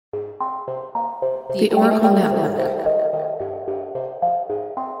The Oracle Network.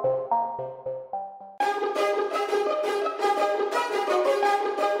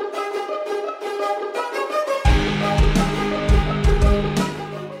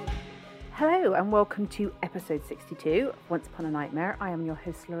 Hello and welcome to episode 62 of Once Upon a Nightmare. I am your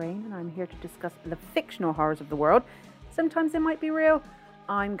host Lorraine and I'm here to discuss the fictional horrors of the world. Sometimes they might be real.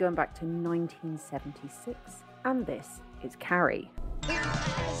 I'm going back to 1976 and this is Carrie.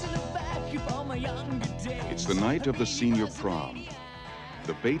 It's the night of the senior prom.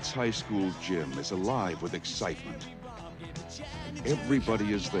 The Bates High School gym is alive with excitement.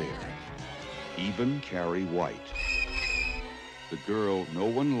 Everybody is there, even Carrie White. The girl no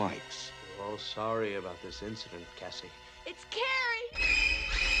one likes. We're all sorry about this incident, Cassie. It's Carrie!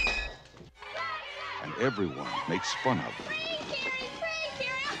 And everyone makes fun of her.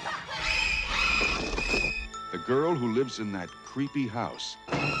 The girl who lives in that creepy house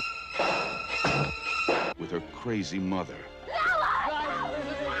with her crazy mother.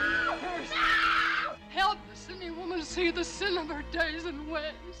 Help the sinning woman see the sin of her days and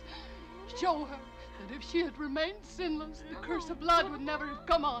ways. Show her that if she had remained sinless, the curse of blood would never have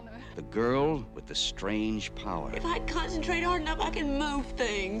come on her. The girl with the strange power. If I concentrate hard enough, I can move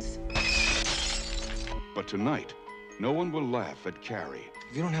things. But tonight, no one will laugh at Carrie.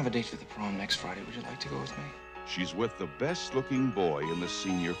 If you don't have a date for the prom next Friday, would you like to go with me? She's with the best-looking boy in the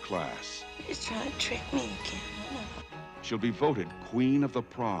senior class. He's trying to trick me again. She'll be voted queen of the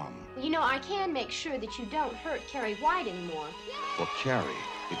prom. You know, I can make sure that you don't hurt Carrie White anymore. For Carrie,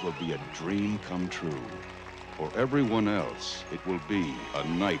 it will be a dream come true. For everyone else, it will be a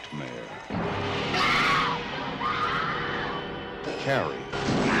nightmare. Carrie.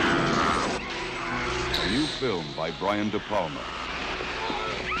 A new film by Brian De Palma.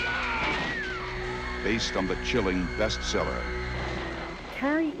 Based on the chilling bestseller.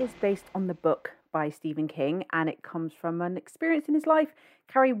 Carrie is based on the book by Stephen King and it comes from an experience in his life.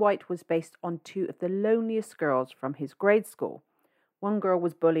 Carrie White was based on two of the loneliest girls from his grade school. One girl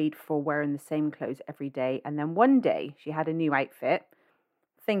was bullied for wearing the same clothes every day and then one day she had a new outfit,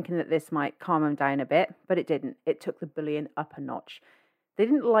 thinking that this might calm him down a bit, but it didn't. It took the bullying up a notch. They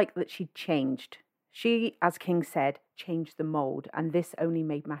didn't like that she'd changed. She, as King said, changed the mold and this only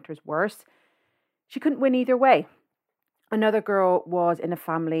made matters worse. She couldn't win either way. Another girl was in a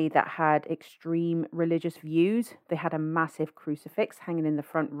family that had extreme religious views. They had a massive crucifix hanging in the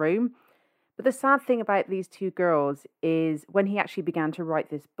front room. But the sad thing about these two girls is when he actually began to write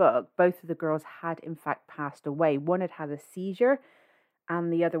this book, both of the girls had in fact passed away. One had had a seizure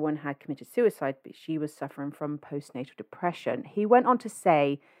and the other one had committed suicide, but she was suffering from postnatal depression. He went on to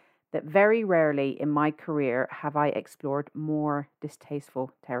say that very rarely in my career have I explored more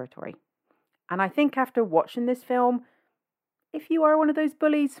distasteful territory. And I think after watching this film, if you are one of those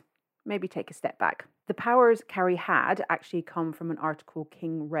bullies, maybe take a step back. The powers Carrie had actually come from an article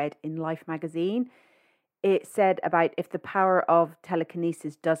King read in Life magazine. It said about if the power of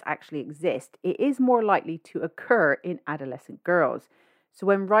telekinesis does actually exist, it is more likely to occur in adolescent girls. So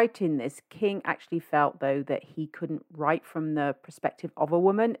when writing this, King actually felt, though, that he couldn't write from the perspective of a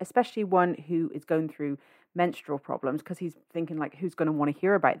woman, especially one who is going through menstrual problems, because he's thinking, like, who's going to want to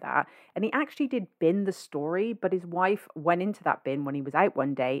hear about that? And he actually did bin the story, but his wife went into that bin when he was out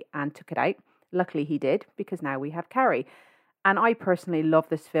one day and took it out. Luckily he did, because now we have Carrie. And I personally love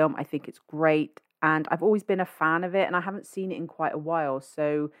this film. I think it's great. And I've always been a fan of it, and I haven't seen it in quite a while.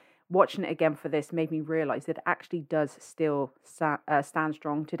 So watching it again for this made me realise that it actually does still stand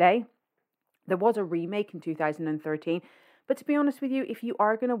strong today. There was a remake in 2013. But to be honest with you, if you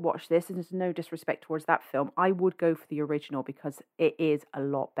are going to watch this, and there's no disrespect towards that film, I would go for the original because it is a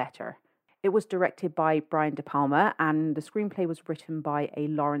lot better. It was directed by Brian De Palma and the screenplay was written by a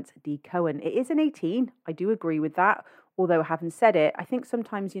Lawrence D. Cohen. It is an 18. I do agree with that. Although having said it, I think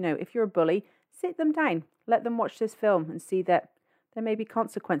sometimes, if you're a bully, sit them down, let them watch this film and see that there may be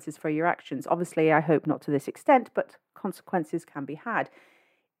consequences for your actions. Obviously, I hope not to this extent, but consequences can be had.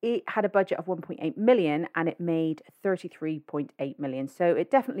 It had a budget of 1.8 million and it made 33.8 million. So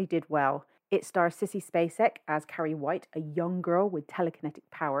it definitely did well. It stars Sissy Spacek as Carrie White, a young girl with telekinetic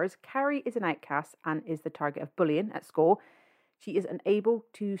powers. Carrie is an outcast and is the target of bullying at school. She is unable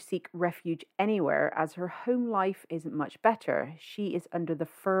to seek refuge anywhere as her home life isn't much better. She is under the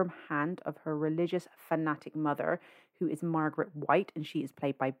firm hand of her religious fanatic mother, who is Margaret White, and she is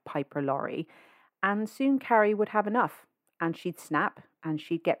played by Piper Laurie. And soon Carrie would have enough. And she'd snap and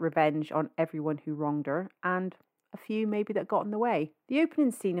she'd get revenge on everyone who wronged her. And a few maybe that got in the way. The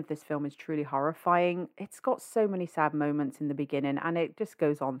opening scene of this film is truly horrifying. It's got so many sad moments in the beginning and it just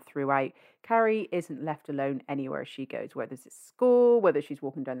goes on throughout. Carrie isn't left alone anywhere she goes, whether it's at school, whether she's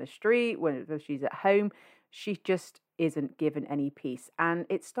walking down the street, whether she's at home. She just isn't given any peace. And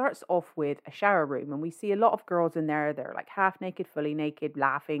it starts off with a shower room and we see a lot of girls in there. They're like half naked, fully naked,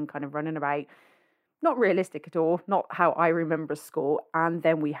 laughing, kind of running about. Not realistic at all, not how I remember school. And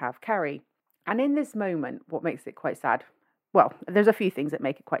then we have Carrie. And in this moment, what makes it quite sad? Well, there's a few things that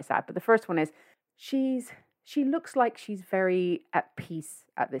make it quite sad, but the first one is she looks like she's very at peace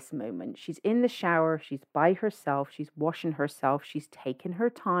at this moment. She's in the shower, she's by herself, she's washing herself, she's taking her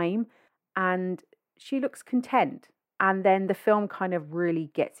time, and she looks content. And then the film kind of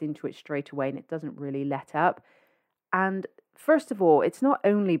really gets into it straight away and it doesn't really let up. And first of all, it's not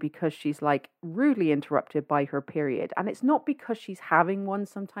only because she's like rudely interrupted by her period, and it's not because she's having one.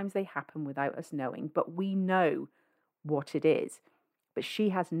 Sometimes they happen without us knowing, but we know what it is. But she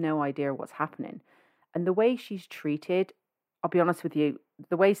has no idea what's happening. And the way she's treated, I'll be honest with you,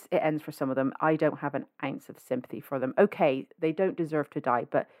 the way it ends for some of them, I don't have an ounce of sympathy for them. Okay, they don't deserve to die,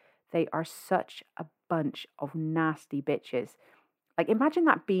 but they are such a bunch of nasty bitches. Like, imagine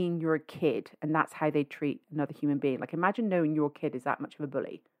that being your kid and that's how they treat another human being. Like, imagine knowing your kid is that much of a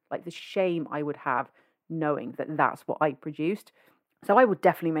bully. Like, the shame I would have knowing that that's what I produced. So I would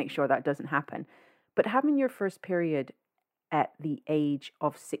definitely make sure that doesn't happen. But having your first period at the age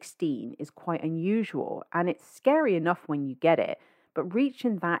of 16 is quite unusual. And it's scary enough when you get it. But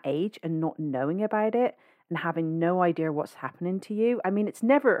reaching that age and not knowing about it and having no idea what's happening to you, I mean, it's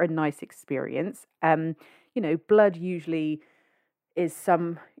never a nice experience. Blood usually is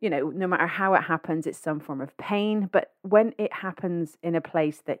some, no matter how it happens, it's some form of pain. But when it happens in a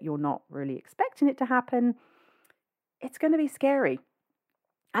place that you're not really expecting it to happen, it's going to be scary.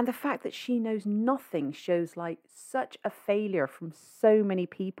 And the fact that she knows nothing shows like such a failure from so many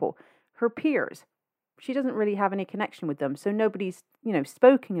people. Her peers, she doesn't really have any connection with them. So nobody's,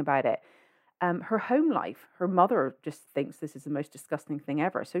 spoken about it. Her home life, her mother just thinks this is the most disgusting thing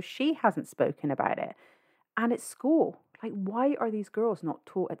ever. So she hasn't spoken about it. And at school, like, why are these girls not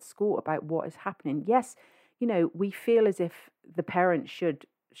taught at school about what is happening? Yes, we feel as if the parents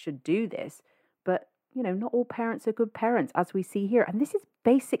should do this, but, not all parents are good parents, as we see here. And this is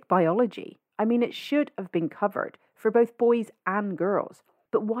basic biology. I mean, it should have been covered for both boys and girls.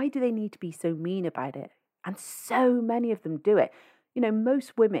 But why do they need to be so mean about it? And so many of them do it.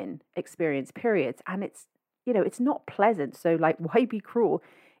 Most women experience periods and it's not pleasant. So, like, why be cruel?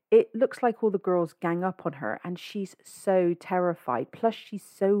 It looks like all the girls gang up on her and she's so terrified. Plus, she's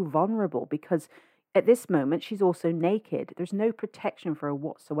so vulnerable because at this moment, she's also naked. There's no protection for her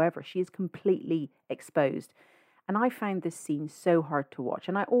whatsoever. She is completely exposed. And I found this scene so hard to watch.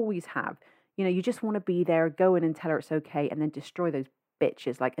 And I always have. You just want to be there, go in and tell her it's okay, and then destroy those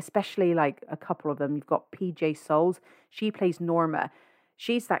bitches. Like, especially like a couple of them. You've got PJ Souls. She plays Norma.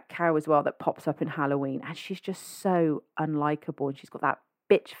 She's that cow as well that pops up in Halloween. And she's just so unlikable. And she's got that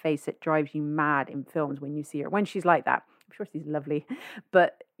bitch face that drives you mad in films when you see her. When she's like that, I'm sure she's lovely,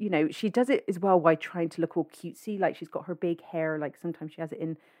 but she does it as well while trying to look all cutesy. Like, she's got her big hair, like sometimes she has it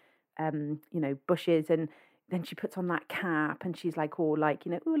in bushes, and then she puts on that cap and she's like all like,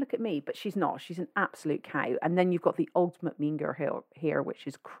 oh, look at me, but she's not. She's an absolute cow. And then you've got the ultimate mean girl here, which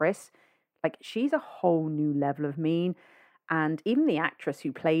is Chris. Like, she's a whole new level of mean. And even the actress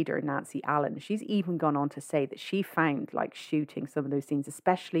who played her, Nancy Allen, she's even gone on to say that she found like shooting some of those scenes,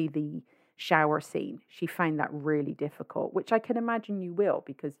 especially the shower scene. She found that really difficult, which I can imagine you will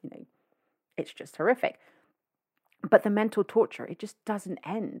because, it's just horrific. But the mental torture, it just doesn't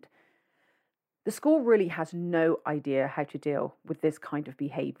end. The school really has no idea how to deal with this kind of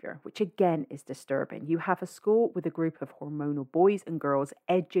behaviour, which again is disturbing. You have a school with a group of hormonal boys and girls.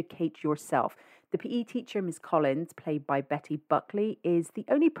 Educate yourself. The PE teacher, Miss Collins, played by Betty Buckley, is the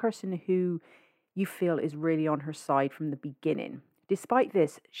only person who you feel is really on her side from the beginning. Despite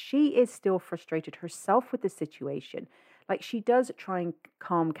this, she is still frustrated herself with the situation. Like, she does try and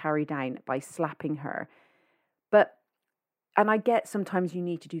calm Carrie down by slapping her. And I get sometimes you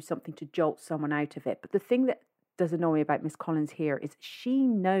need to do something to jolt someone out of it. But the thing that does annoy me about Miss Collins here is she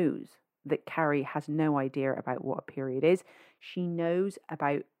knows that Carrie has no idea about what a period is. She knows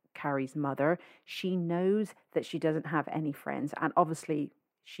about Carrie's mother. She knows that she doesn't have any friends. And obviously,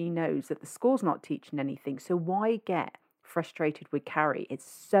 she knows that the school's not teaching anything. So why get frustrated with Carrie? It's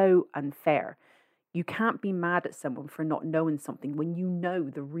so unfair. You can't be mad at someone for not knowing something when you know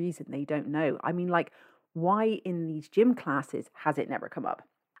the reason they don't know. I mean, like, why in these gym classes has it never come up?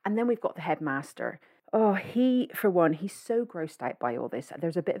 And then we've got the headmaster. Oh, for one, he's so grossed out by all this.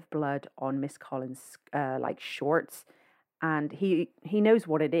 There's a bit of blood on Miss Collins' like shorts, and he knows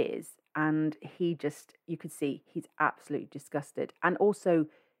what it is, and he just, you could see he's absolutely disgusted. And also,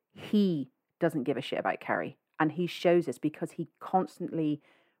 he doesn't give a shit about Carrie, and he shows us because he constantly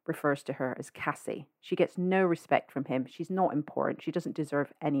refers to her as Cassie. She gets no respect from him. She's not important. She doesn't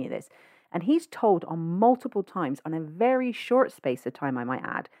deserve any of this. And he's told on multiple times, on a very short space of time, I might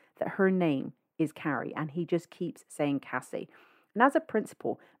add, that her name is Carrie, and he just keeps saying Cassie. And as a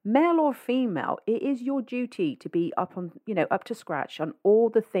principal, male or female, it is your duty to be up to scratch on all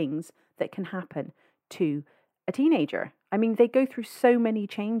the things that can happen to a teenager. I mean, they go through so many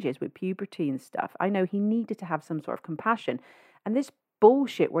changes with puberty and stuff. I know he needed to have some sort of compassion. And this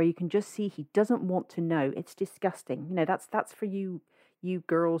bullshit where you can just see he doesn't want to know, it's disgusting. That's for you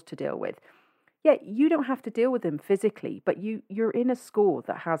girls to deal with. Yeah, you don't have to deal with them physically, but you're in a school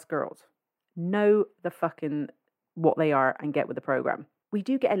that has girls. Know the fucking what they are and get with the program. We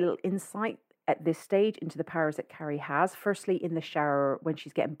do get a little insight at this stage into the powers that Carrie has. Firstly, in the shower when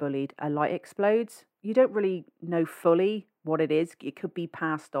she's getting bullied, a light explodes. You don't really know fully what it is. It could be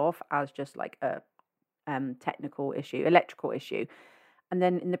passed off as just like a technical issue, electrical issue. And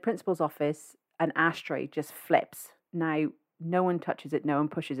then in the principal's office, an ashtray just flips. Now, no one touches it, no one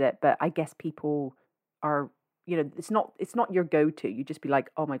pushes it, but I guess people are, it's not your go-to. You just be like,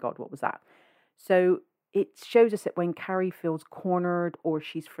 oh my God, what was that? So it shows us that when Carrie feels cornered or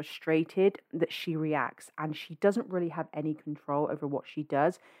she's frustrated, that she reacts, and she doesn't really have any control over what she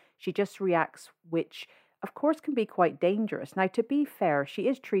does. She just reacts, which of course can be quite dangerous. Now, to be fair, she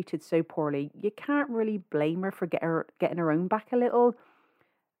is treated so poorly, you can't really blame her for getting her own back a little.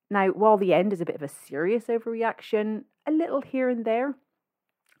 Now, while the end is a bit of a serious overreaction, a little here and there,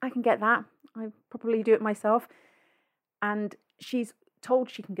 I can get that. I probably do it myself. And she's told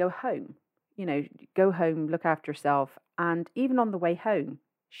she can go home. Go home, look after herself. And even on the way home,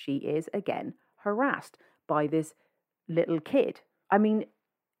 she is again harassed by this little kid. I mean,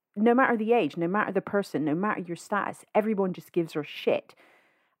 no matter the age, no matter the person, no matter your status, everyone just gives her shit.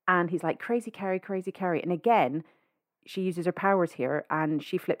 And he's like, crazy Carrie, crazy Carrie. And again, she uses her powers here and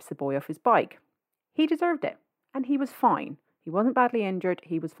she flips the boy off his bike. He deserved it. And he was fine. He wasn't badly injured.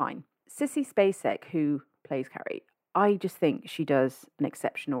 He was fine. Sissy Spacek, who plays Carrie, I just think she does an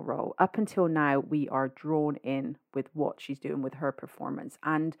exceptional role. Up until now, we are drawn in with what she's doing with her performance.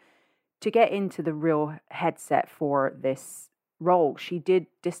 And to get into the real headset for this role, she did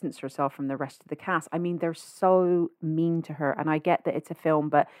distance herself from the rest of the cast. I mean, they're so mean to her. And I get that it's a film,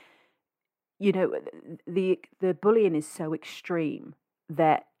 but, the bullying is so extreme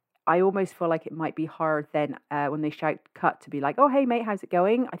that I almost feel like it might be hard then when they shout cut to be like, oh, hey, mate, how's it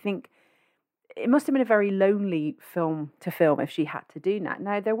going? I think it must have been a very lonely film to film if she had to do that.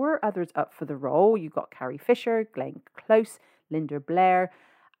 Now, there were others up for the role. You've got Carrie Fisher, Glenn Close, Linda Blair,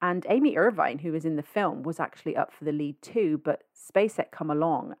 and Amy Irvine, who was in the film, was actually up for the lead too. But Spacek come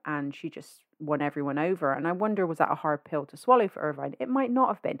along and she just won everyone over. And I wonder, was that a hard pill to swallow for Irvine? It might not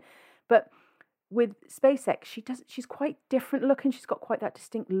have been. But with Spacek, she's quite different looking. She's got quite that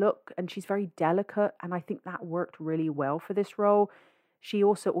distinct look and she's very delicate. And I think that worked really well for this role. She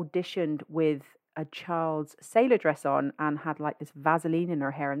also auditioned with a child's sailor dress on and had like this Vaseline in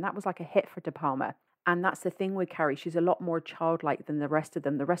her hair. And that was like a hit for De Palma. And that's the thing with Carrie. She's a lot more childlike than the rest of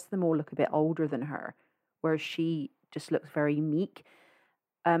them. The rest of them all look a bit older than her, whereas she just looks very meek.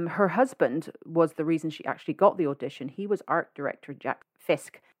 Her husband was the reason she actually got the audition. He was art director Jack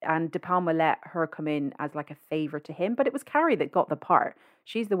Fisk. And De Palma let her come in as like a favor to him. But it was Carrie that got the part.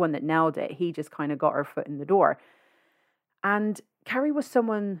 She's the one that nailed it. He just kind of got her foot in the door. And Carrie was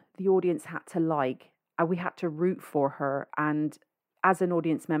someone the audience had to like, and we had to root for her. And as an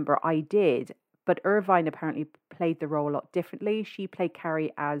audience member, I did. But Irvine apparently played the role a lot differently. She played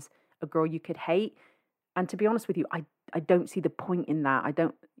Carrie as a girl you could hate. And to be honest with you, I don't see the point in that.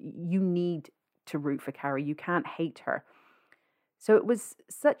 You need to root for Carrie. You can't hate her. So it was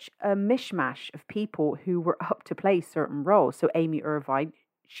such a mishmash of people who were up to play certain roles. So Amy Irvine,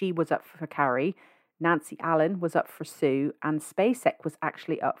 she was up for Carrie. Nancy Allen was up for Sue, and Spacek was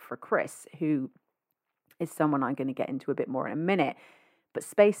actually up for Chris, who is someone I'm going to get into a bit more in a minute. But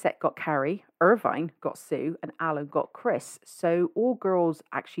Spacek got Carrie, Irvine got Sue, and Allen got Chris. So all girls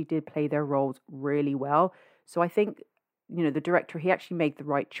actually did play their roles really well. So I think, the director, he actually made the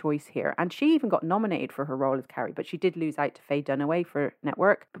right choice here. And she even got nominated for her role as Carrie, but she did lose out to Faye Dunaway for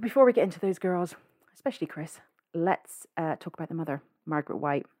Network. But before we get into those girls, especially Chris, let's talk about the mother, Margaret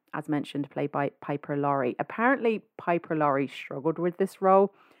White. As mentioned, played by Piper Laurie. Apparently, Piper Laurie struggled with this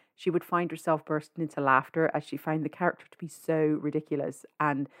role. She would find herself bursting into laughter as she found the character to be so ridiculous.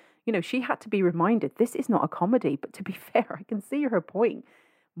 And, You know, she had to be reminded this is not a comedy. But to be fair, I can see her point.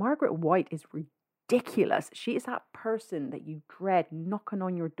 Margaret White is ridiculous. She is that person that you dread knocking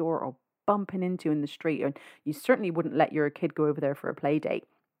on your door or bumping into in the street. And you certainly wouldn't let your kid go over there for a play date.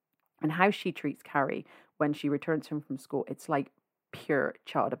 And how she treats Carrie when she returns home from school, it's like pure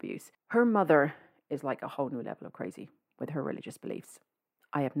child abuse. Her mother is like a whole new level of crazy with her religious beliefs.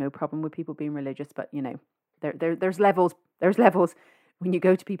 I have no problem with people being religious, but you know, there's levels. There's levels. When you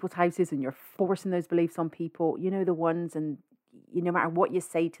go to people's houses and you're forcing those beliefs on people, you know the ones, and no matter what you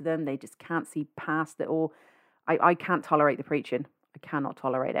say to them, they just can't see past it all. I can't tolerate the preaching. I cannot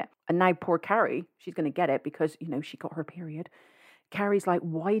tolerate it. And now poor Carrie, she's going to get it because, she got her period. Carrie's like,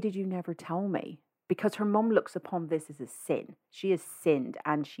 why did you never tell me? Because her mum looks upon this as a sin. She has sinned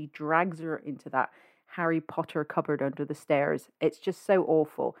and she drags her into that Harry Potter cupboard under the stairs. It's just so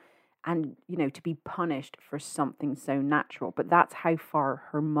awful. And, to be punished for something so natural. But that's how far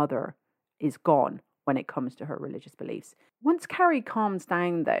her mother is gone when it comes to her religious beliefs. Once Carrie calms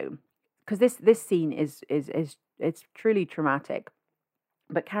down, though, because this scene is it's truly traumatic,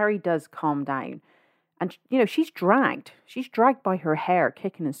 but Carrie does calm down. And, she's dragged by her hair,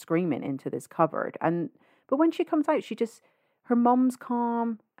 kicking and screaming into this cupboard. But when she comes out, her mum's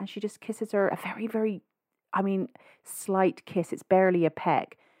calm and she just kisses her a very, very, slight kiss. It's barely a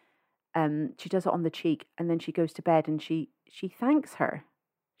peck. She does it on the cheek and then she goes to bed and she thanks her.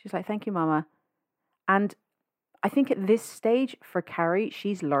 She's like, thank you, Mama. And I think at this stage for Carrie,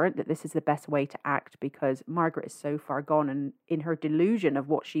 she's learned that this is the best way to act because Margaret is so far gone and in her delusion of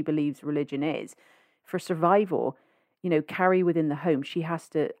what she believes religion is. For survival, Carrie within the home, she has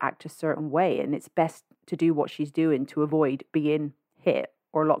to act a certain way and it's best to do what she's doing to avoid being hit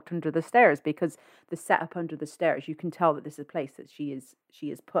or locked under the stairs because the setup under the stairs, you can tell that this is a place that she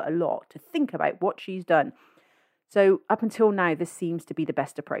has put a lot to think about what she's done. So up until now, this seems to be the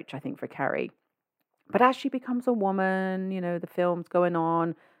best approach, I think, for Carrie. But as she becomes a woman, the film's going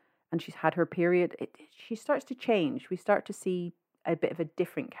on and she's had her period, she starts to change. We start to see a bit of a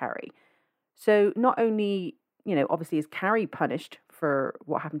different Carrie. So not only, obviously is Carrie punished for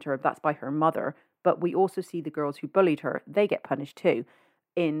what happened to her, that's by her mother, but we also see the girls who bullied her, they get punished too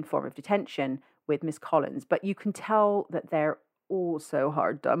in form of detention with Miss Collins. But you can tell that they're all so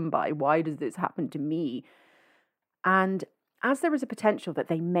hard done by. Why does this happen to me? And as there is a potential that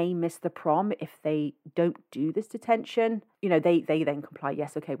they may miss the prom if they don't do this detention, they then comply,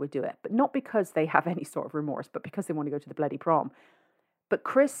 yes, okay, we'll do it. But not because they have any sort of remorse, but because they want to go to the bloody prom. But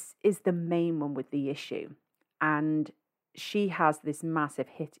Chris is the main one with the issue. And she has this massive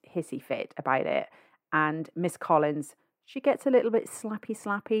hissy fit about it. And Miss Collins, she gets a little bit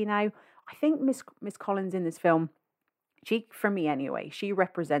slappy now. I think Miss Collins in this film, for me anyway, she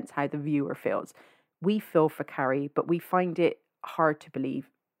represents how the viewer feels. We feel for Carrie, but we find it hard to believe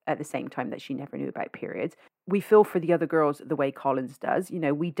at the same time that she never knew about periods. We feel for the other girls the way Collins does.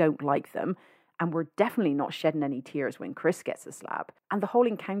 We don't like them. And we're definitely not shedding any tears when Chris gets a slap. And the whole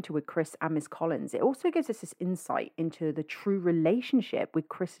encounter with Chris and Miss Collins, it also gives us this insight into the true relationship with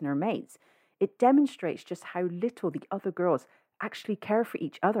Chris and her mates. It demonstrates just how little the other girls actually care for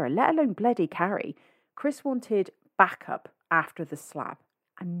each other, let alone bloody Carrie. Chris wanted backup after the slap,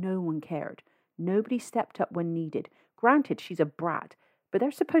 and no one cared. Nobody stepped up when needed. Granted, she's a brat, but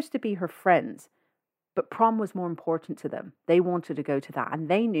they're supposed to be her friends. But prom was more important to them. They wanted to go to that. And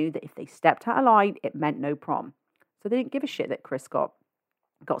they knew that if they stepped out of line, it meant no prom. So they didn't give a shit that Chris got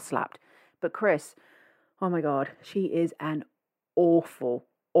slapped. But Chris, oh my God, she is an awful,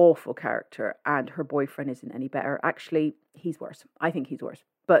 awful character. And her boyfriend isn't any better. Actually, he's worse. I think he's worse.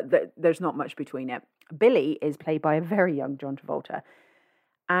 But there's not much between it. Billy is played by a very young John Travolta.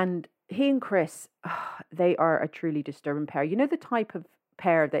 And he and Chris, they are a truly disturbing pair. The type of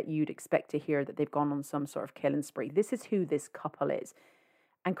pair that you'd expect to hear that they've gone on some sort of killing spree. This is who this couple is.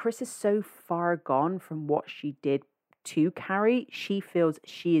 And Chris is so far gone from what she did to Carrie. She feels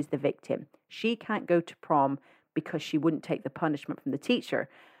she is the victim. She can't go to prom because she wouldn't take the punishment from the teacher.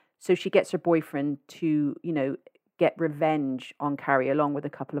 So she gets her boyfriend to, get revenge on Carrie along with a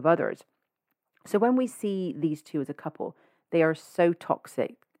couple of others. So when we see these two as a couple, they are so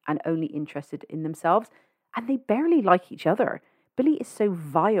toxic and only interested in themselves, and they barely like each other. Billy is so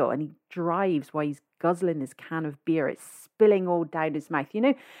vile and he drives while he's guzzling his can of beer. It's spilling all down his mouth. You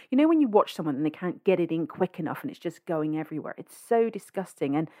know when you watch someone and they can't get it in quick enough and it's just going everywhere. It's so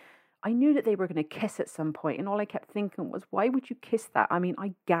disgusting. And I knew that they were going to kiss at some point, and all I kept thinking was, why would you kiss that? I mean,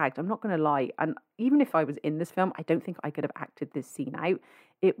 I gagged. I'm not going to lie. And even if I was in this film, I don't think I could have acted this scene out.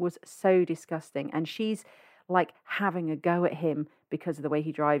 It was so disgusting. And she's like having a go at him because of the way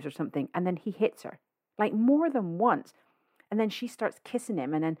he drives or something. And then he hits her like more than once. And then she starts kissing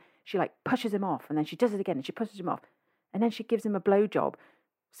him, and then she like pushes him off, and then she does it again, and she pushes him off, and then she gives him a blowjob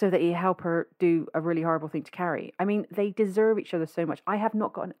so that he help her do a really horrible thing to Carrie. I mean, they deserve each other so much. I have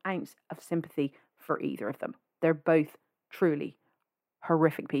not got an ounce of sympathy for either of them. They're both truly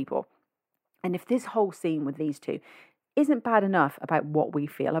horrific people. And if this whole scene with these two isn't bad enough about what we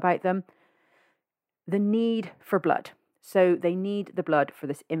feel about them, the need for blood. So they need the blood for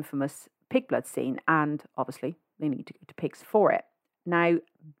this infamous pig blood scene, and obviously they need to go to pigs for it. Now,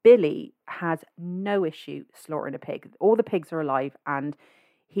 Billy has no issue slaughtering a pig. All the pigs are alive, and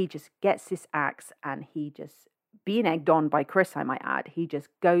he just gets this axe, and he just, being egged on by Chris, I might add, he just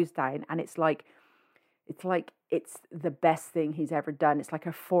goes down, and it's like it's the best thing he's ever done. It's like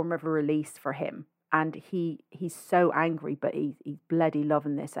a form of a release for him. And he's so angry, but he's bloody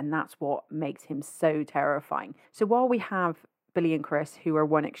loving this, and that's what makes him so terrifying. So while we have Billy and Chris, who are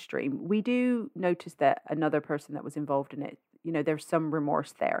one extreme, we do notice that another person that was involved in it, there's some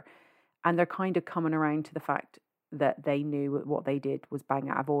remorse there. And they're kind of coming around to the fact that they knew what they did was bang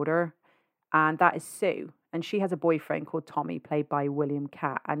out of order. And that is Sue. And she has a boyfriend called Tommy, played by William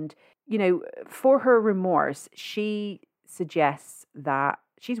Catt. And, for her remorse, she suggests that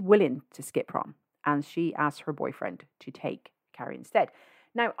she's willing to skip prom. And she asks her boyfriend to take Carrie instead.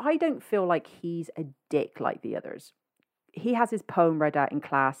 Now, I don't feel like he's a dick like the others. He has his poem read out in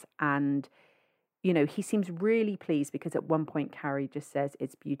class, and, he seems really pleased because at one point Carrie just says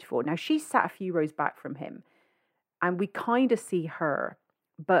it's beautiful. Now, she's sat a few rows back from him, and we kind of see her,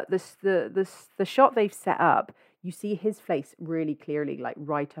 but the shot they've set up, you see his face really clearly, like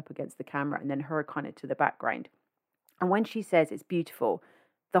right up against the camera, and then her kind of to the background. And when she says it's beautiful,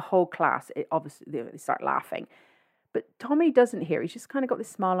 the whole class, they start laughing. But Tommy doesn't hear. He's just kind of got this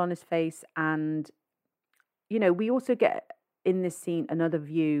smile on his face. And, we also get in this scene another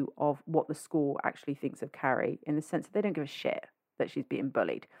view of what the school actually thinks of Carrie, in the sense that they don't give a shit that she's being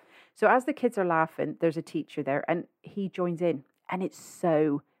bullied. So as the kids are laughing, there's a teacher there, and he joins in. And it's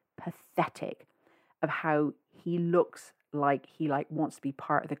so pathetic of how he looks like he wants to be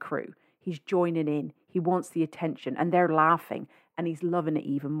part of the crew. He's joining in. He wants the attention, and they're laughing, and he's loving it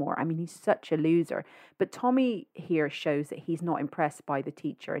even more. I mean, he's such a loser. But Tommy here shows that he's not impressed by the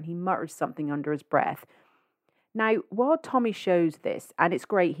teacher, and he mutters something under his breath. Now, while Tommy shows this, and it's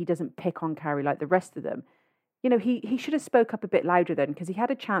great he doesn't pick on Carrie like the rest of them, he should have spoke up a bit louder then, because he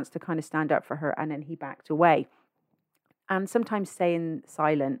had a chance to kind of stand up for her, and then he backed away. And sometimes staying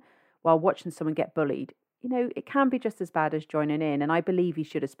silent while watching someone get bullied, it can be just as bad as joining in. And I believe he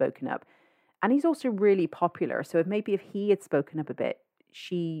should have spoken up. And he's also really popular. So if he had spoken up a bit,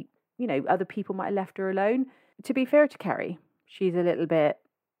 she, other people might have left her alone. To be fair to Carrie, she's a little bit,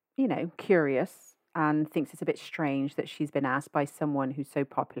 curious, and thinks it's a bit strange that she's been asked by someone who's so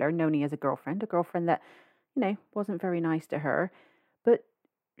popular, known as a girlfriend that, wasn't very nice to her. But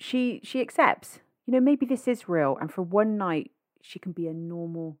she accepts, maybe this is real. And for one night, she can be a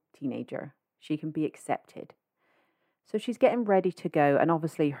normal teenager. She can be accepted. So she's getting ready to go, and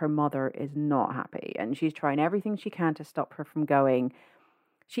obviously her mother is not happy, and she's trying everything she can to stop her from going.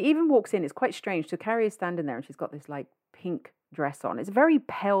 She even walks in. It's quite strange. So Carrie is standing there, and she's got this pink dress on. It's very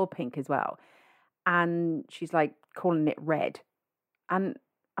pale pink as well. And she's calling it red. And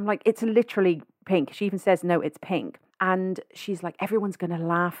I'm like, it's literally pink. She even says, no, it's pink. And she's like, everyone's going to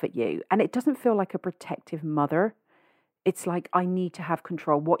laugh at you. And it doesn't feel like a protective mother. It's like, I need to have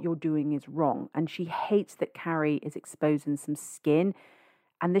control. What you're doing is wrong. And she hates that Carrie is exposing some skin.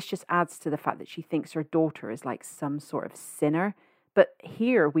 And this just adds to the fact that she thinks her daughter is like some sort of sinner. But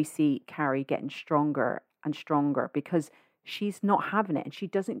here we see Carrie getting stronger and stronger because she's not having it. And she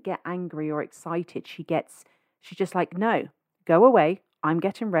doesn't get angry or excited. She's just like, no, go away. I'm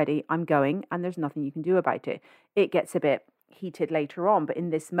getting ready. I'm going. And there's nothing you can do about it. It gets a bit heated later on, but in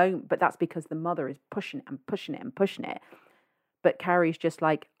this moment, but that's because the mother is pushing it and pushing it and pushing it. But Carrie's just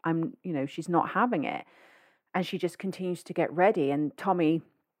like, she's not having it. And she just continues to get ready. And Tommy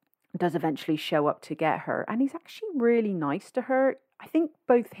does eventually show up to get her. And he's actually really nice to her. I think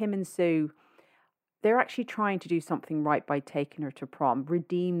both him and Sue, they're actually trying to do something right by taking her to prom,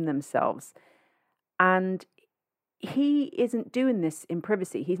 redeem themselves. And he isn't doing this in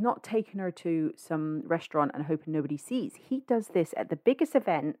privacy. He's not taking her to some restaurant and hoping nobody sees. He does this at the biggest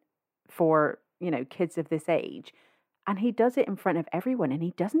event for, kids of this age. And he does it in front of everyone. And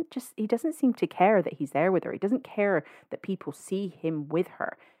he doesn't seem to care that he's there with her. He doesn't care that people see him with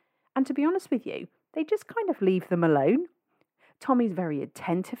her. And to be honest with you, they just kind of leave them alone. Tommy's very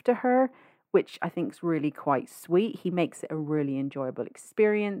attentive to her, which I think is really quite sweet. He makes it a really enjoyable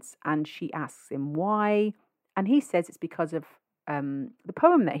experience. And she asks him why. And he says it's because of the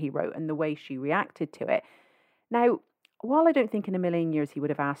poem that he wrote and the way she reacted to it. Now, while I don't think in a million years he would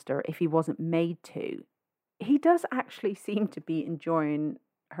have asked her if he wasn't made to, he does actually seem to be enjoying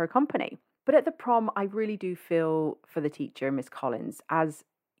her company. But at the prom, I really do feel for the teacher, Miss Collins, as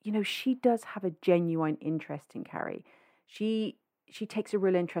she does have a genuine interest in Carrie. She she takes a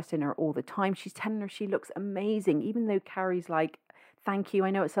real interest in her all the time. She's telling her she looks amazing, even though Carrie's like, "Thank you.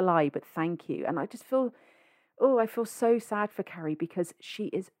 I know it's a lie, but thank you." And I just feel, oh, I feel so sad for Carrie because she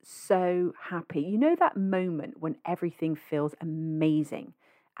is so happy. You know that moment when everything feels amazing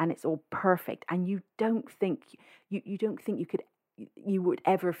and it's all perfect, and you don't think you would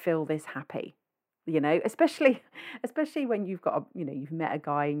ever feel this happy. Especially especially when you've got you've met a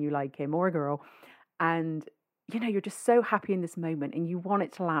guy and you like him, or a girl, and you're just so happy in this moment and you want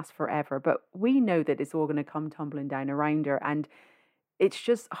it to last forever. But we know that it's all going to come tumbling down around her, and it's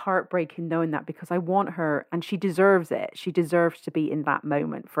just heartbreaking knowing that, because I want her, and she deserves it. She deserves to be in that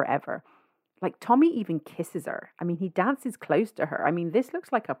moment forever. Like, Tommy even kisses her. I mean, he dances close to her. I mean, this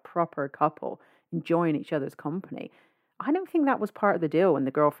looks like a proper couple enjoying each other's company. I don't think that was part of the deal when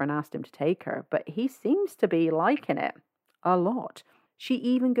the girlfriend asked him to take her, but he seems to be liking it a lot. She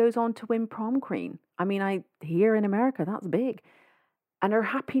even goes on to win prom queen. I mean, here in America, that's big. And her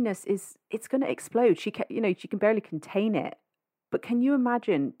happiness it's going to explode. She can barely contain it. But can you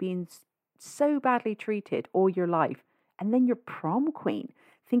imagine being so badly treated all your life, and then you're prom queen,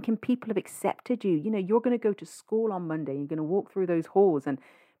 thinking people have accepted you? You're going to go to school on Monday, you're going to walk through those halls, and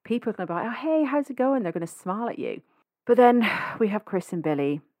people are going to be like, "Oh, hey, how's it going?" They're going to smile at you. But then we have Chris and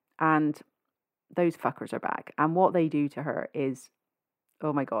Billy, and those fuckers are back. And what they do to her is,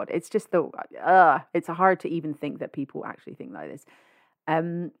 oh my God, it's just it's hard to even think that people actually think like this.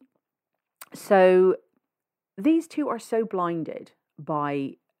 So these two are so blinded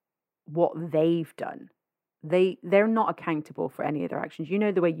by what they've done. They're not accountable for any of their actions.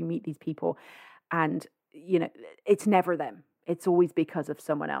 The way you meet these people, and it's never them. It's always because of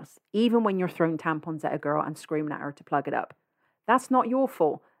someone else. Even when you're throwing tampons at a girl and screaming at her to plug it up, that's not your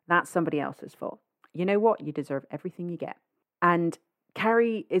fault. That's somebody else's fault. You know what? You deserve everything you get. And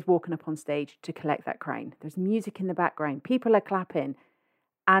Carrie is walking up on stage to collect that crown. There's music in the background. People are clapping.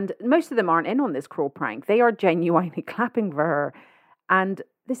 And most of them aren't in on this cruel prank. They are genuinely clapping for her. And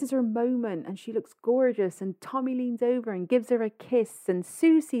this is her moment, and she looks gorgeous. And Tommy leans over and gives her a kiss. And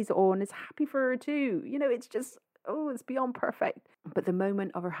Sue sees it all and is happy for her too. It's just, it's beyond perfect. But the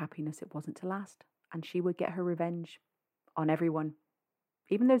moment of her happiness, it wasn't to last. And she would get her revenge on everyone,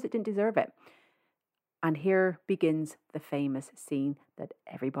 even those that didn't deserve it. And here begins the famous scene that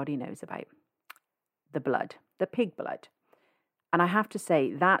everybody knows about. The blood, the pig blood. And I have to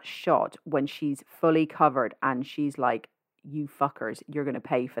say, that shot when she's fully covered and she's like, "You fuckers, you're going to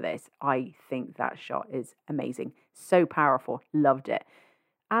pay for this." I think that shot is amazing. So powerful. Loved it.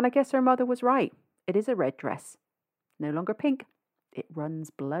 And I guess her mother was right. It is a red dress. No longer pink. It runs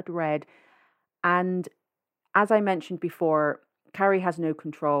blood red. And as I mentioned before, Carrie has no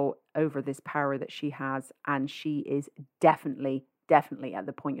control over this power that she has. And she is definitely at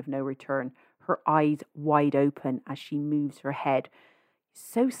the point of no return. Her eyes wide open as she moves her head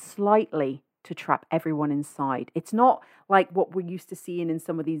so slightly to trap everyone inside. It's not like what we're used to seeing in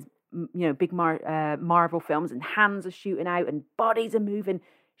some of these, big Marvel films, and hands are shooting out and bodies are moving.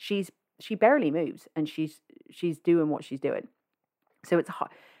 She barely moves, and she's doing what she's doing. So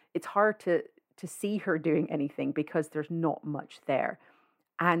it's hard to see her doing anything because there's not much there.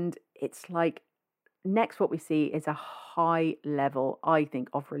 And it's like, next what we see is a high level, I think,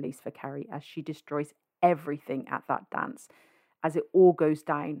 of release for Carrie as she destroys everything at that dance, as it all goes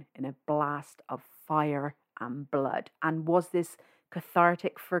down in a blast of fire and blood. And was this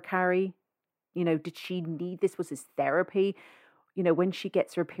cathartic for Carrie? Did she need this? Was this therapy? When she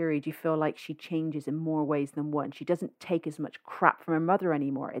gets her period, you feel like she changes in more ways than one. She doesn't take as much crap from her mother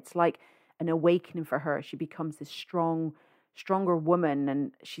anymore. It's like an awakening for her. She becomes this stronger woman,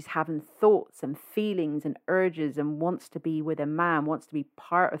 and she's having thoughts and feelings and urges, and wants to be with a man, wants to be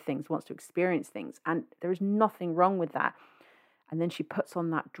part of things, wants to experience things. And there's nothing wrong with that. And then she puts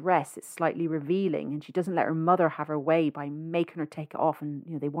on that dress. It's slightly revealing, and she doesn't let her mother have her way by making her take it off. And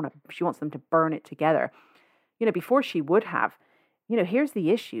she wants them to burn it together. Before she would have. Here's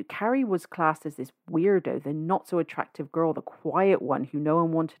the issue. Carrie was classed as this weirdo, the not so attractive girl, the quiet one who no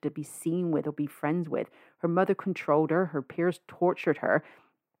one wanted to be seen with or be friends with. Her mother controlled her. Her peers tortured her.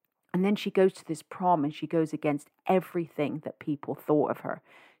 And then she goes to this prom, and she goes against everything that people thought of her.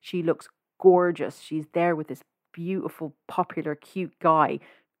 She looks gorgeous. She's there with this beautiful, popular, cute guy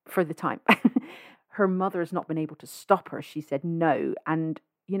for the time. Her mother has not been able to stop her. She said no. And,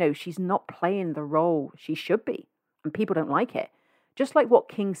 she's not playing the role she should be. And people don't like it. Just like what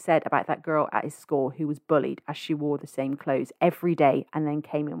King said about that girl at his school who was bullied as she wore the same clothes every day and then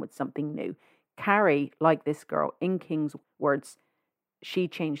came in with something new. Carrie, like this girl, in King's words, she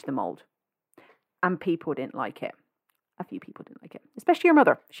changed the mold. And people didn't like it. A few people didn't like it, especially her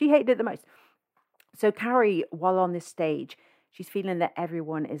mother. She hated it the most. So Carrie, while on this stage, she's feeling that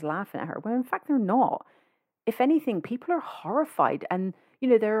everyone is laughing at her. Well, in fact, they're not. If anything, people are horrified. And,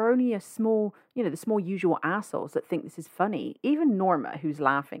 there are only a small, the small usual assholes that think this is funny. Even Norma, who's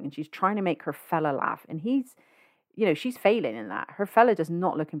laughing, and she's trying to make her fella laugh. And she's failing in that. Her fella does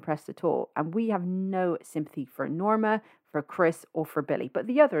not look impressed at all. And we have no sympathy for Norma, for Chris, or for Billy. But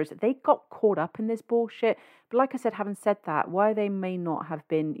the others, they got caught up in this bullshit. But like I said, having said that, why they may not have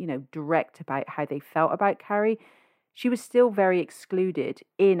been, direct about how they felt about Carrie, she was still very excluded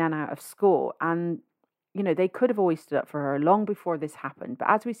in and out of school. And, they could have always stood up for her long before this happened. But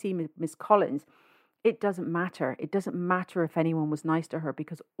as we see Miss Collins, it doesn't matter. It doesn't matter if anyone was nice to her,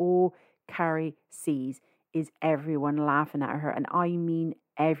 because all Carrie sees is everyone laughing at her. And I mean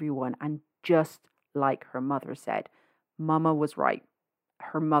everyone. And just like her mother said, Mama was right.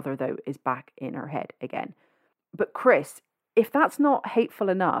 Her mother, though, is back in her head again. But Chris, if that's not hateful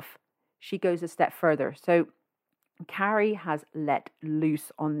enough, she goes a step further. So Carrie has let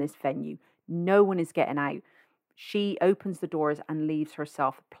loose on this venue. No one is getting out. She opens the doors and leaves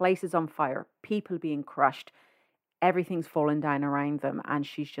herself. Places on fire, people being crushed. Everything's fallen down around them. And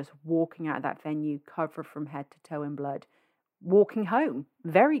she's just walking out of that venue, covered from head to toe in blood. Walking home,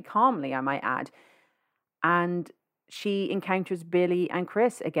 very calmly, I might add. And she encounters Billy and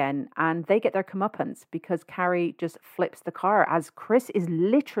Chris again, and they get their comeuppance because Carrie just flips the car as Chris is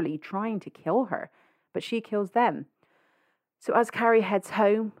literally trying to kill her, but she kills them. So as Carrie heads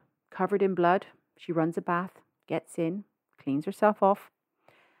home, covered in blood, she runs a bath, gets in, cleans herself off,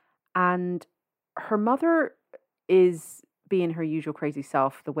 and her mother is being her usual crazy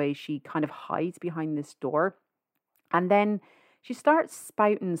self, the way she kind of hides behind this door, and then she starts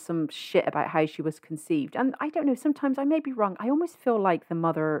spouting some shit about how she was conceived. And I don't know, sometimes I may be wrong. I almost feel like the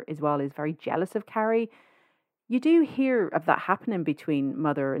mother as well is very jealous of Carrie. You do hear of that happening between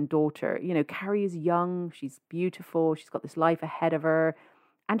mother and daughter. Carrie is young, she's beautiful, she's got this life ahead of her,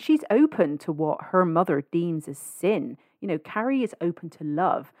 and she's open to what her mother deems as sin. Carrie is open to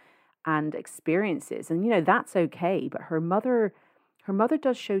love and experiences, and that's okay. But her mother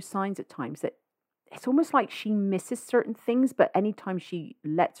does show signs at times that it's almost like she misses certain things, but anytime she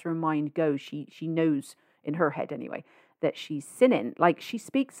lets her mind go, she knows, in her head anyway, that she's sinning. Like, she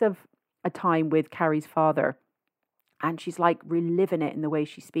speaks of a time with Carrie's father, and she's like reliving it in the way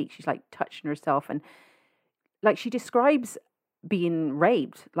she speaks. She's like touching herself, and like she describes being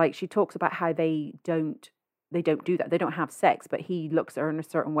raped. Like, she talks about how they don't do that. They don't have sex, but he looks at her in a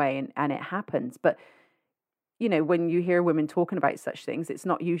certain way, and it happens. But when you hear women talking about such things, it's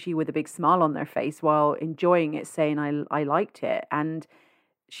not usually with a big smile on their face while enjoying it, saying, I liked it. And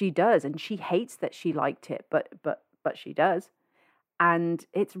she does. And she hates that she liked it, but she does. And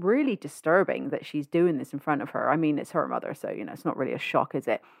it's really disturbing that she's doing this in front of her. I mean, it's her mother, so, it's not really a shock, is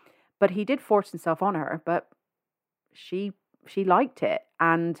it? But he did force himself on her, but she liked it.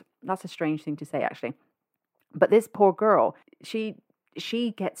 And that's a strange thing to say, actually. But this poor girl, she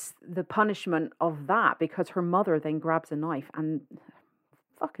gets the punishment of that because her mother then grabs a knife and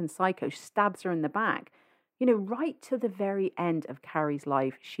fucking psycho stabs her in the back. Right to the very end of Carrie's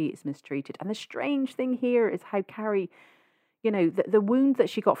life, she is mistreated. And the strange thing here is how Carrie, the wound that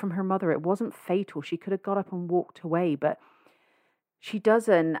she got from her mother, it wasn't fatal. She could have got up and walked away, but she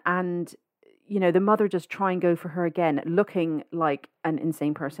doesn't. And, the mother does try and go for her again, looking like an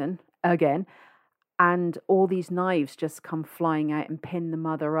insane person again. And all these knives just come flying out and pin the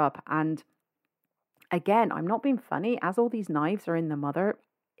mother up. And again, I'm not being funny. As all these knives are in the mother,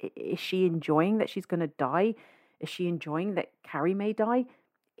 is she enjoying that she's going to die? Is she enjoying that Carrie may die?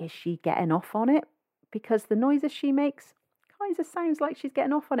 Is she getting off on it? Because the noises she makes kind of sounds like she's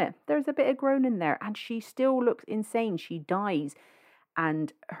getting off on it. There's a bit of groaning there. And she still looks insane. She dies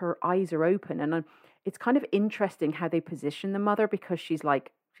and her eyes are open. And it's kind of interesting how they position the mother, because she's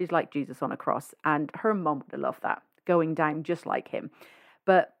like Jesus on a cross, and her mom would have loved that, going down just like him.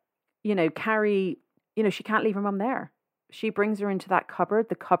 But, Carrie, she can't leave her mom there. She brings her into that cupboard,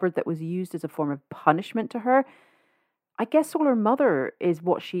 the cupboard that was used as a form of punishment to her. I guess all her mother is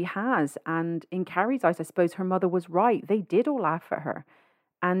what she has. And in Carrie's eyes, I suppose her mother was right. They did all laugh at her.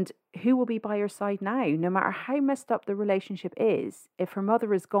 And who will be by her side now? No matter how messed up the relationship is, if her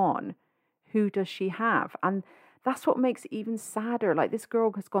mother is gone, who does she have? And that's what makes it even sadder. Like, this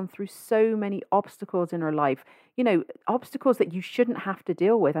girl has gone through so many obstacles in her life, obstacles that you shouldn't have to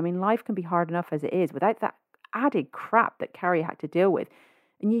deal with. I mean, life can be hard enough as it is. Without that added crap that Carrie had to deal with.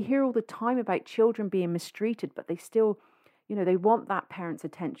 And you hear all the time about children being mistreated, but they still, they want that parent's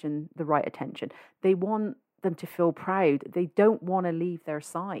attention, the right attention. They want them to feel proud. They don't want to leave their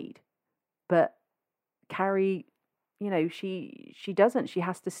side. But Carrie, she doesn't. She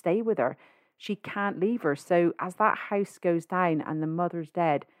has to stay with her. She can't leave her. So as that house goes down and the mother's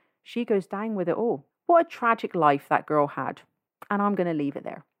dead, she goes down with it all. What a tragic life that girl had. And I'm going to leave it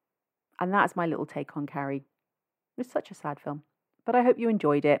there. And that's my little take on Carrie. It's such a sad film. But I hope you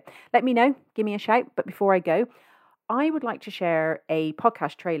enjoyed it. Let me know. Give me a shout. But before I go, I would like to share a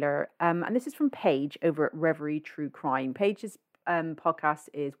podcast trailer. And this is from Paige over at Reverie True Crime. Paige's podcast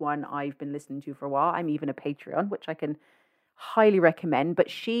is one I've been listening to for a while. I'm even a Patreon, which I can highly recommend. But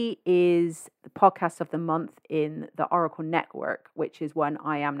she is the podcast of the month in the Oracle Network, which is one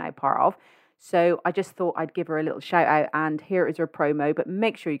I am now part of. So I just thought I'd give her a little shout out, and here is her promo, but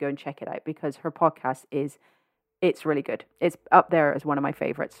make sure you go and check it out because her podcast it's really good. It's up there as one of my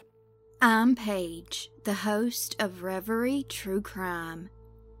favorites. I'm Paige, the host of Reverie True Crime.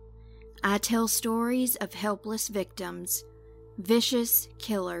 I tell stories of helpless victims, vicious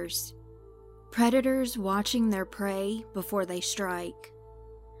killers, predators watching their prey before they strike,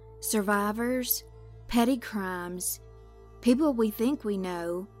 survivors, petty crimes, people we think we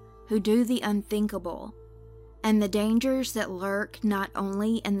know who do the unthinkable, and the dangers that lurk not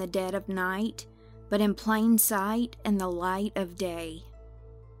only in the dead of night, but in plain sight in the light of day.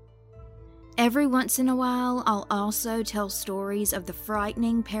 Every once in a while, I'll also tell stories of the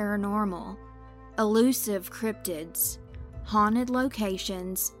frightening paranormal, elusive cryptids, haunted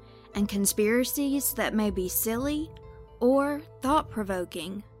locations, and conspiracies that may be silly or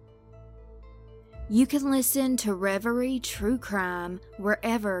thought-provoking. You can listen to Reverie True Crime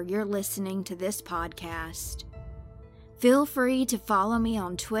wherever you're listening to this podcast. Feel free to follow me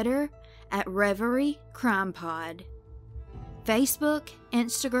on Twitter at Reverie Crime Pod, Facebook,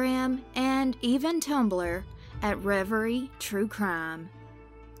 Instagram, and even Tumblr at Reverie True Crime.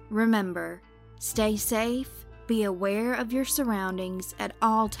 Remember, stay safe, be aware of your surroundings at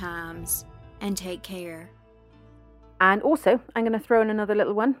all times, and take care. And also, I'm going to throw in another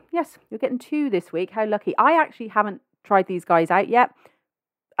little one. Yes, you're getting 2 this week. How lucky. I actually haven't tried these guys out yet.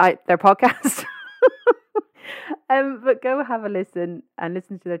 Their podcast. But go have a listen and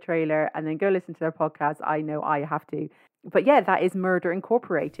listen to their trailer and then go listen to their podcast. I know I have to. But yeah, that is Murder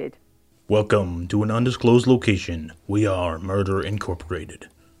Incorporated. Welcome to an undisclosed location. We are Murder Incorporated.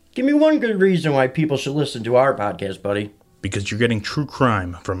 Give me one good reason why people should listen to our podcast, buddy. Because you're getting true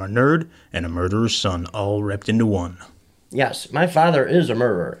crime from a nerd and a murderer's son all wrapped into one. Yes, my father is a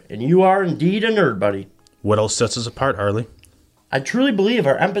murderer, and you are indeed a nerd, buddy. What else sets us apart, Harley? I truly believe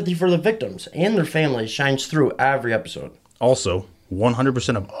our empathy for the victims and their families shines through every episode. Also,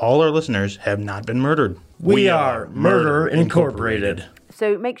 100% of all our listeners have not been murdered. We are Murder Incorporated.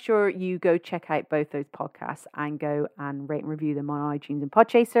 So make sure you go check out both those podcasts and go and rate and review them on iTunes and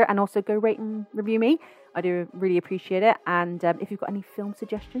Podchaser, and also go rate and review me. I do really appreciate it. And if you've got any film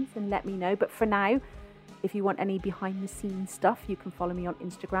suggestions, then let me know. But for now, if you want any behind-the-scenes stuff, you can follow me on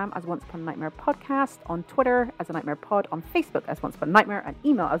Instagram as Once Upon a Nightmare Podcast, on Twitter as a Nightmare Pod, on Facebook as Once Upon a Nightmare, and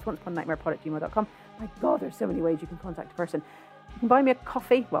email as onceuponanightmarepod@gmail.com. My God, there's so many ways you can contact a person. You can buy me a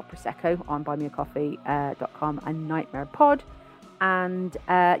coffee, Prosecco, on buymeacoffee.com and Nightmare Pod. And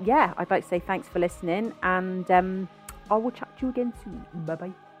I'd like to say thanks for listening, and I will chat to you again soon.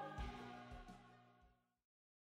 Bye-bye.